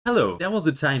Hello, there was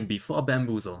a time before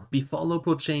Bamboozle, before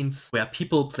Lopo Chains, where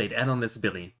people played add-onless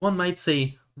Billy. One might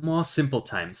say, more simple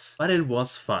times, but it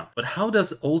was fun. But how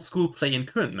does old school play in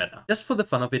current meta? Just for the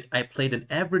fun of it, I played an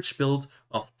average build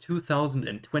of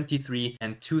 2023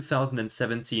 and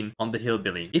 2017 on the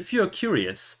Hillbilly. If you're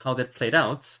curious how that played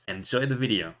out, enjoy the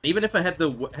video. Even if I have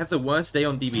the worst day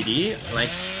on DBD,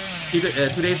 like 2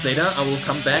 days later, I will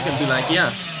come back and be like,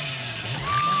 yeah,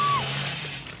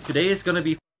 today is gonna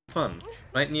be fun.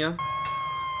 Right, Nia?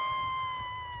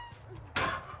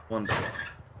 Wonderful.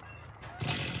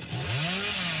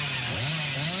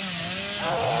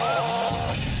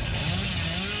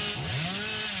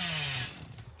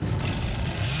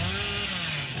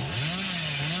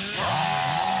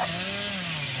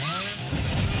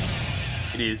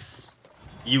 It is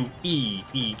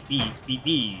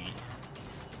U-E-E-E-E-E.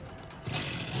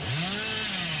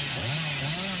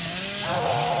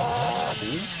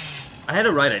 I had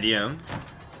a right idea.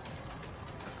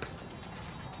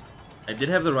 I did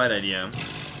have the right idea.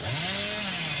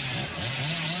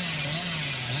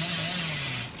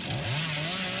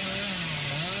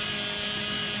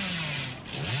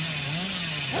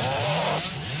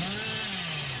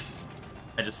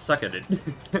 I just suck at it.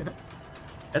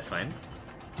 That's fine.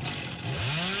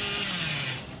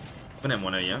 When I'm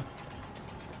one of you.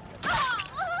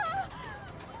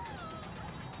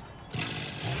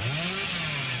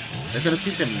 They're gonna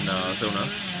sleep in Zona.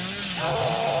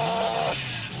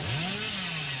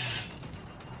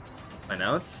 Find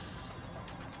out.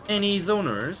 Any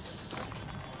zoners.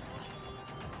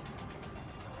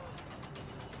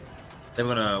 They're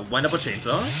gonna wind up a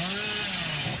chainsaw.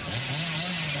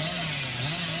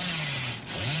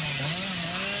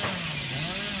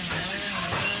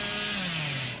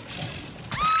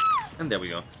 And there we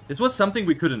go. This was something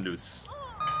we couldn't lose.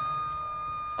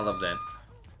 I love that.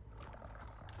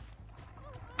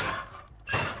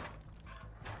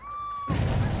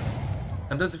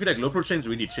 Sometimes I feel like low pro chain's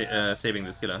really saving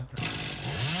this killer.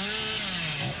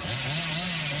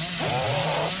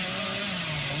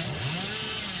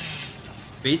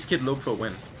 Base kit low pro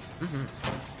win.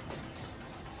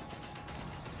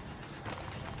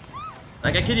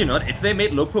 Like, I kid you not, if they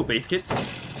made low pro base kits,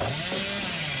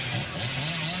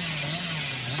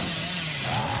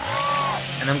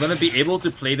 and I'm gonna be able to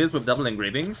play this with double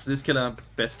engravings, this killer,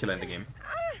 best killer in the game.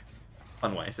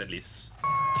 Fun-wise, at least.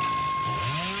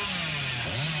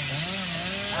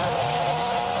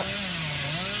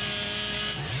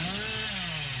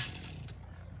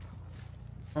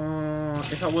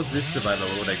 If I was this survivor,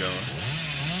 where would I go?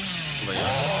 Over here.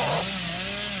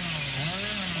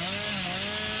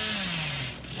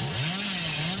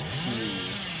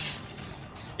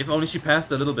 If only she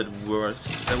passed a little bit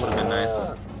worse, that would have been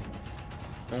nice.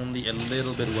 Only a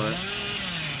little bit worse.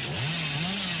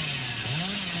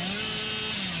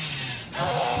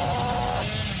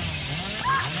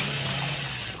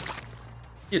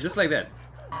 Yeah, just like that.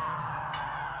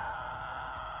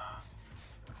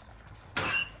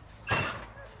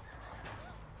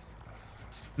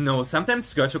 No, sometimes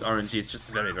Scourge Hook RNG is just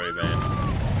very, very bad.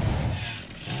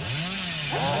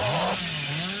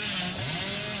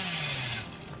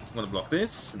 I'm gonna block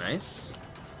this. Nice.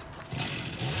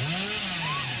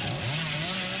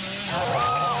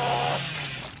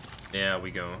 There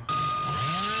we go.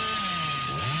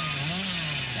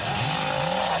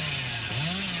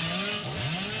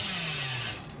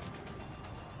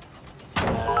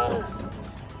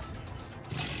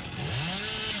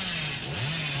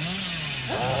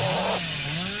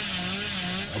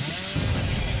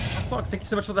 Fox, thank you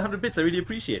so much for the 100 bits. I really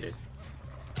appreciate it.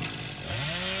 Thank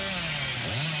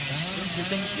you,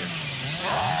 thank you.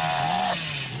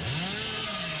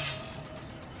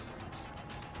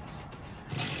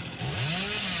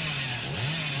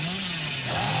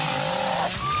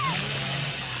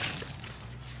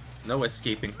 No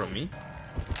escaping from me.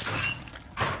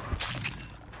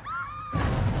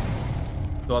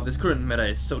 God, this current meta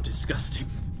is so disgusting.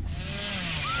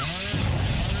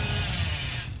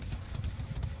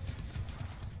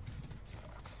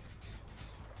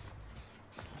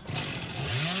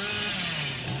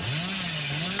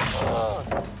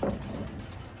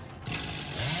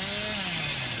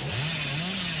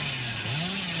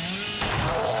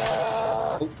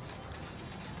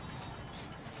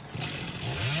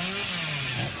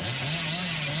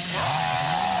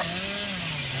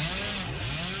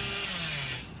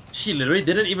 She literally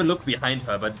didn't even look behind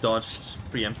her, but dodged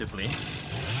preemptively.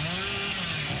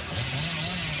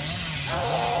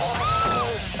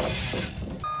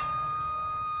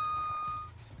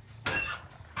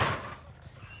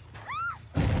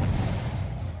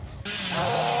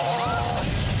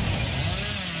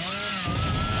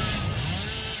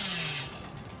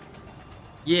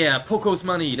 Yeah, Poco's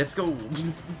money, let's go!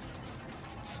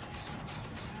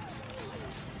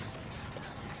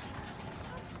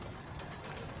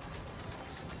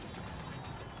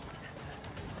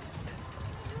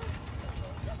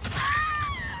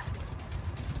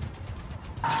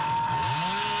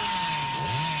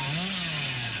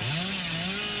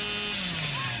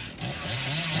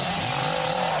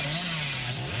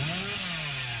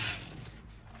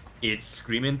 It's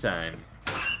screaming time.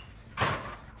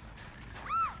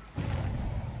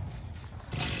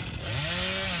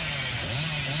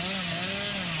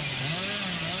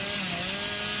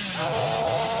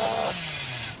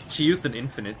 She used an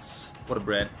infinite for the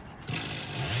bread.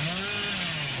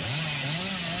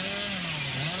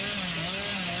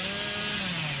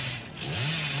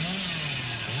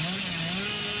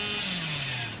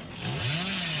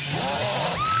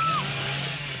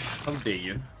 How dare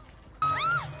you?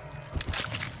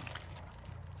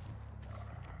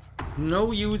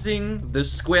 No using the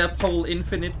square pole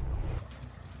infinite.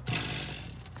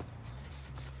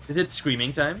 Is it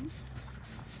screaming time?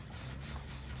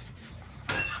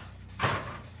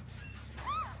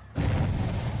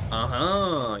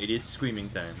 Uh-huh, it is screaming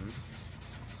time.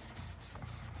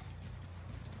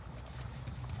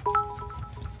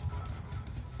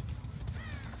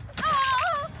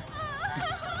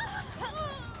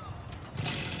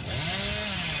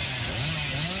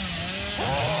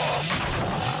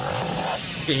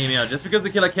 Okay, hear me out. Just because the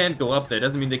killer can't go up there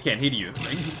doesn't mean they can't hit you.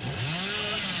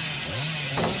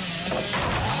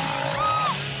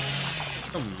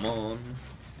 Come on.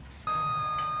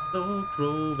 So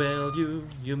pro value,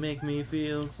 you make me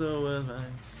feel so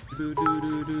alive. Do do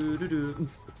do do do do.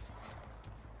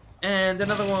 And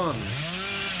another one.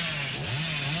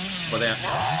 Oh, there.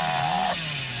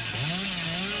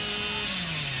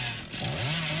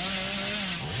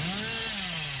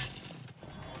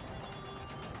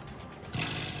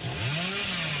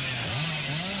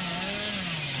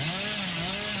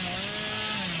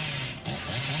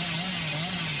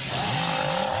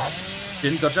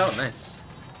 Didn't dodge out, nice.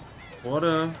 What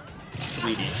a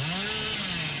sweetie.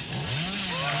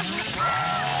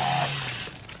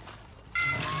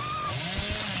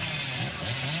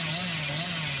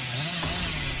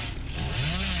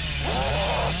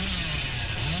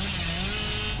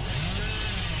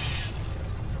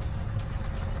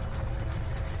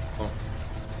 Oh.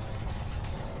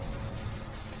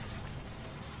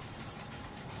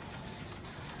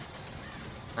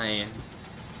 Hi.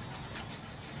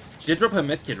 She did drop her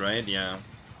medkit, right? Yeah.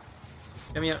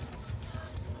 Come here.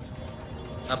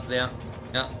 Up there.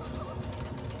 Yeah.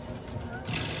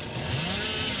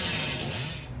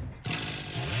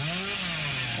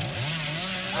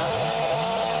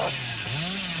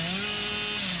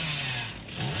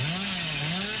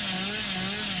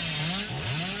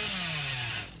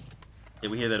 Yeah,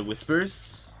 we hear that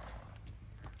whispers.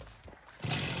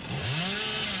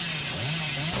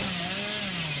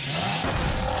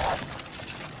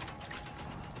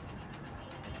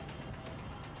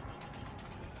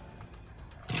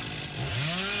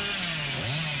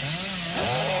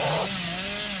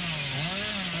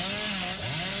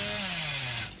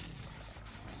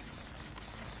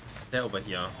 They're over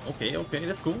here. Okay, okay,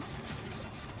 that's cool.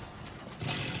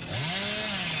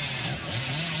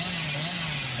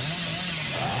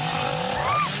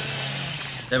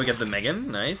 There we get the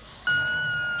Megan, nice.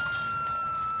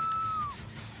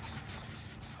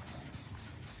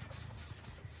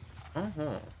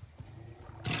 Uh-huh.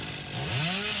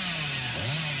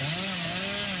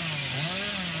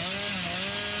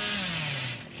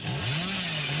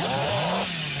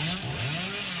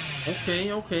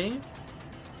 Okay, okay.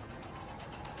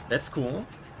 That's cool.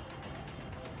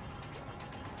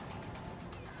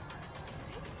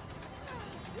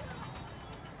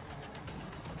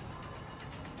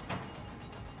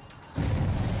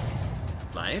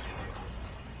 Life.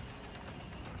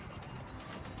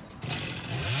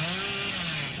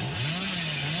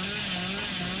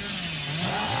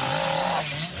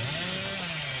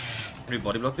 Can we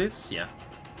body block this? Yeah.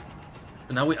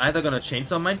 So now we either gonna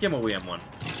chainsaw mind game or we M1.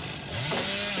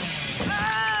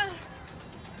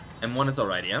 M1 is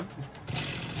alright, yeah?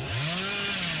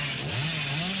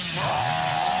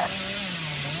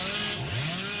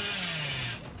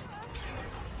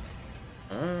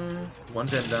 One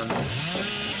gen done.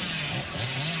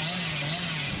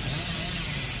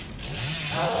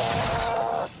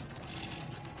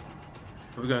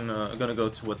 We're gonna go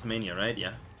towards Mania, right?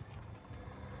 Yeah.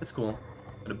 That's cool.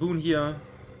 Got a boon here.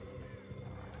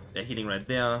 They're healing right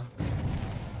there.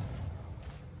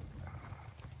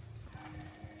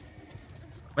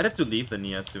 Might have to leave the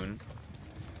Nia soon.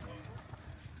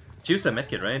 Choose the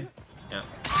medkit, right? Yeah.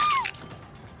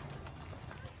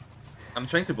 I'm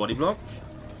trying to body block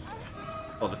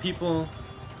all the people.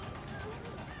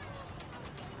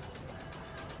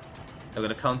 I'm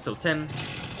gonna count till 10.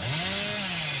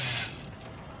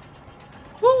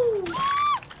 Woo!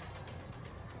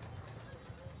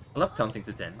 I love counting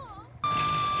to 10.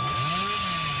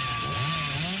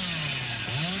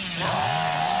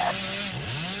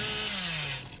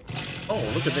 Oh,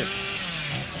 look at this.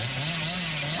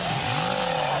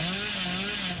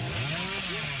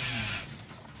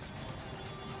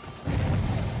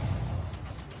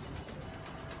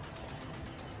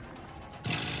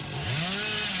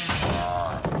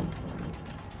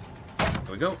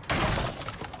 There we go.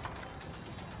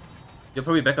 You're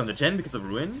probably back on the gen because of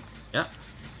Ruin? Yeah.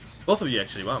 Both of you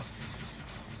actually, wow.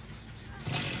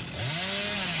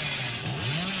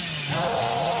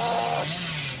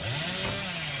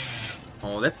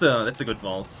 Oh, that's a good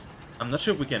vault. I'm not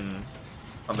sure if we can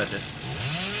combat this.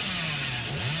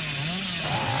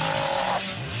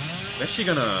 We're actually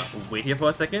gonna wait here for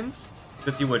a second,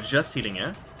 because you were just healing,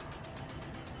 yeah?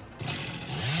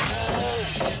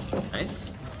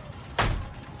 Nice.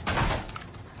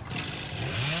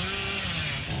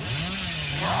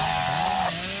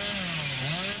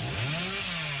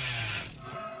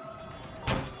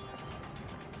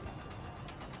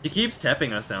 She keeps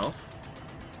tapping herself.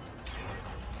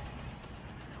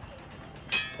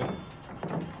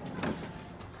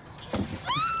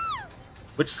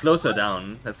 Which slows her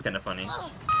down. That's kind of funny.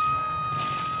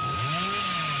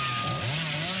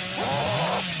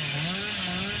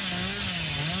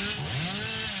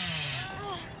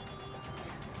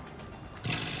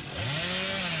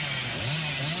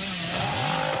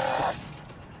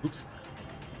 Oops.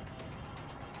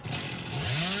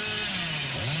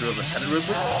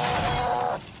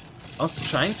 I was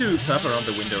trying to curve around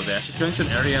the window there. She's going to an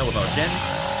area without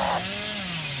gens.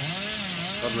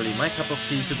 Not really my cup of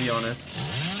tea, to be honest.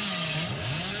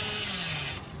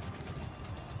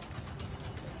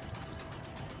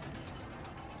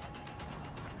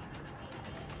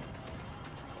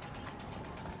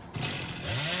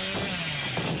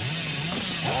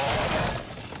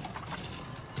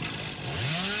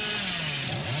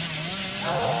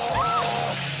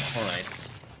 Alright.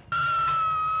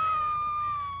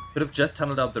 Could have just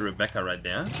tunneled out the Rebecca right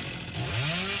there.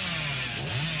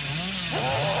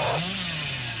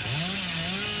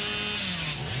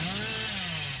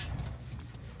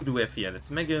 Who do we have here?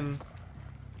 That's Megan.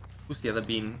 Who's the other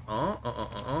bean?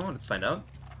 Let's find out.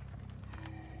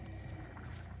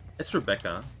 It's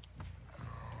Rebecca.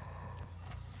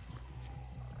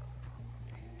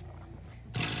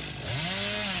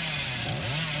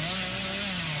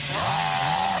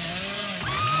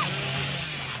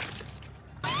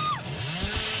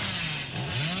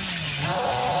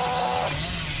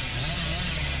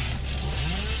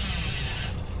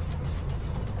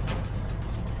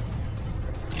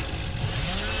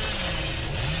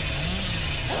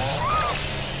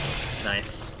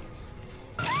 Nice.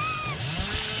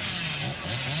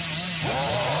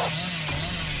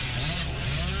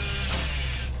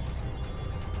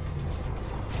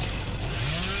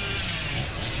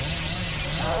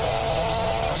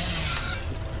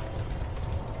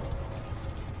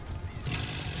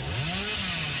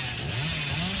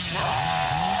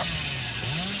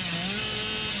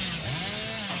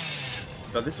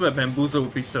 But this is where Bamboozle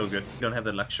would be so good. We don't have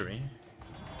the luxury.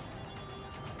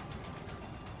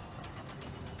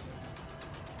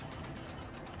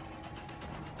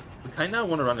 We kinda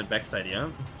want to run it backside, yeah?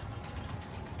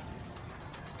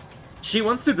 She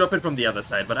wants to drop it from the other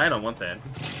side, but I don't want that.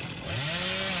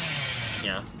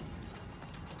 Yeah.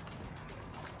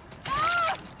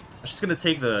 She's gonna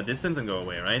take the distance and go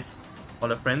away, right? While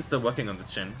her friend's still working on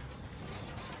this gen.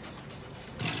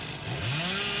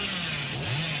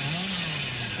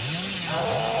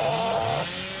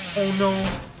 Oh no!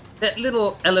 That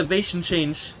little elevation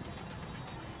change!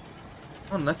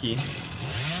 Unlucky.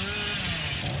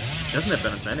 She doesn't have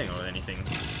balance landing or anything.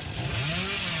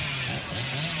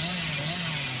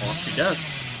 Or she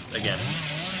does, again.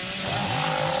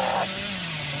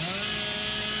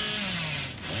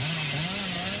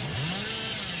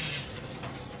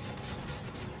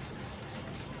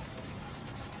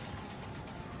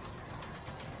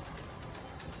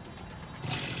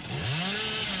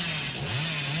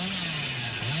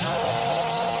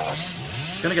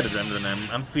 She's gonna get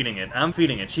adrenaline. I'm feeling it. I'm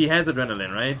feeling it. She has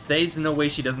adrenaline, right? There's no way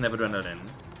she doesn't have adrenaline.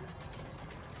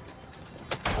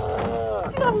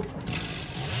 No!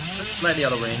 Just slightly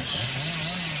out of range.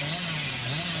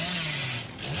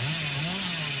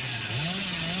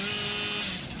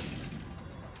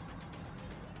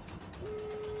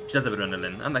 She does have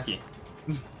adrenaline. Unlucky.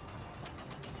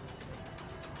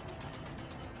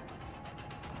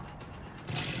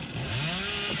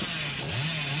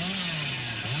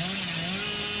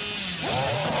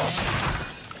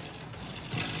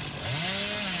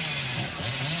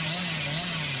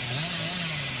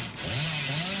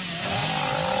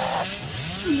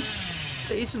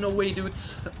 There's no way,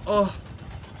 dudes. Oh.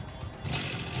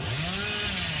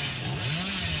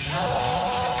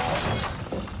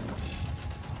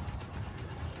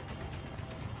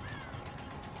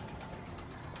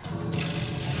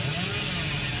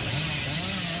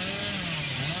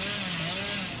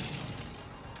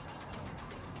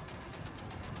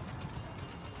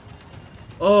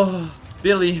 Oh,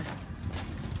 Billy.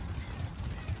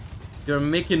 You're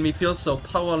making me feel so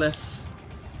powerless.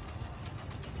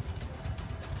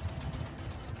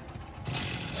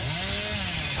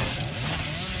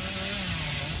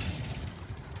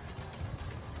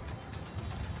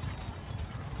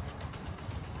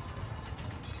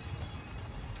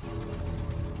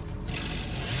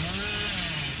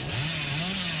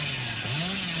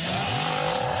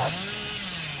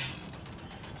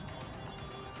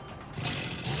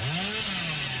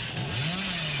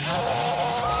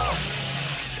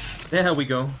 There we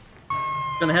go.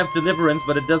 Gonna have deliverance,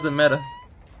 but it doesn't matter.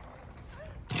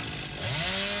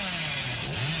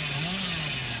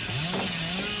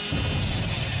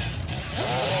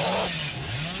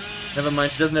 Never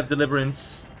mind, she doesn't have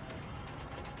deliverance.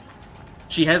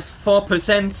 She has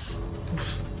 4%.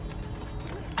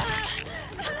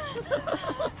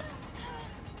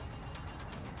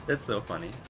 That's so funny.